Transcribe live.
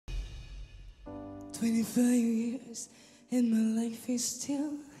25 years and my life is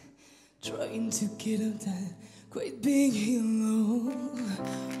still trying to get up that great big hill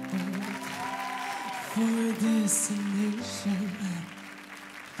for a destination.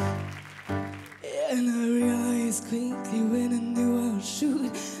 And I realized quickly when I knew I'd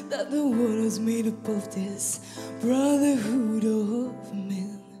shoot that the world was made up of this brotherhood of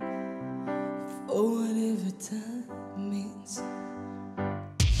men, for whatever that means.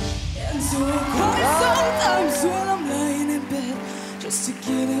 And so I cry sometimes when I'm lying in bed, just to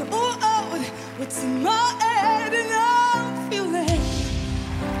get it all out what's in my head, and I'm feeling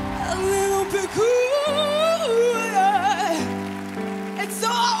a little bit cool. And so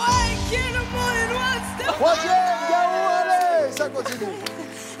I wake in the morning one step. Troisième, Garou, allez, ça continue.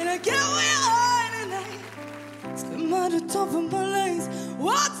 And I get way on tonight, scream at the top of my lungs,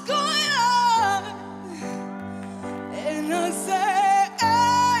 what's going on? And I say,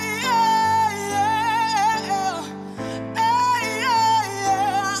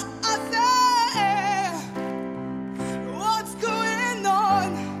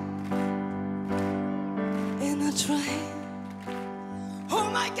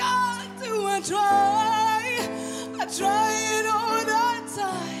 I try it all the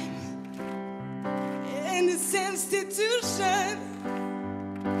time in this institution,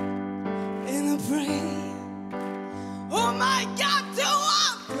 and I pray. Oh my God, do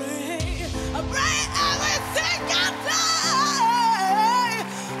I pray? I pray every single day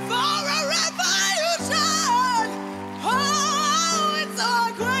for a revolution. Oh, it's so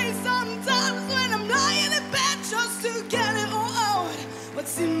great sometimes when I'm lying in bed just to get it all out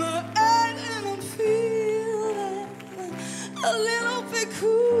what's in my head, and I'm feeling a little bit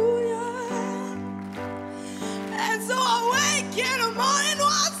cool, yeah. And so I wake in the morning,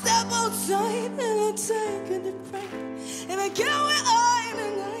 one step outside, and I take a deep breath, and I get where I am,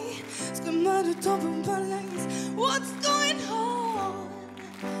 and I scream at the top of my lungs, what's going on?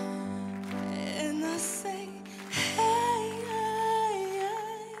 And I say, hey, hey,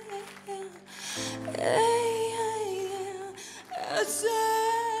 hey, hey, hey, hey. I say,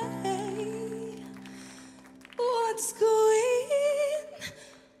 what's going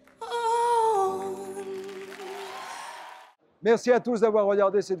on? Merci à tous d'avoir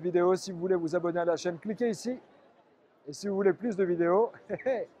regardé cette vidéo. Si vous voulez vous abonner à la chaîne, cliquez ici. Et si vous voulez plus de vidéos,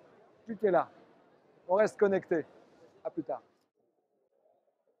 cliquez là. On reste connecté. À plus tard.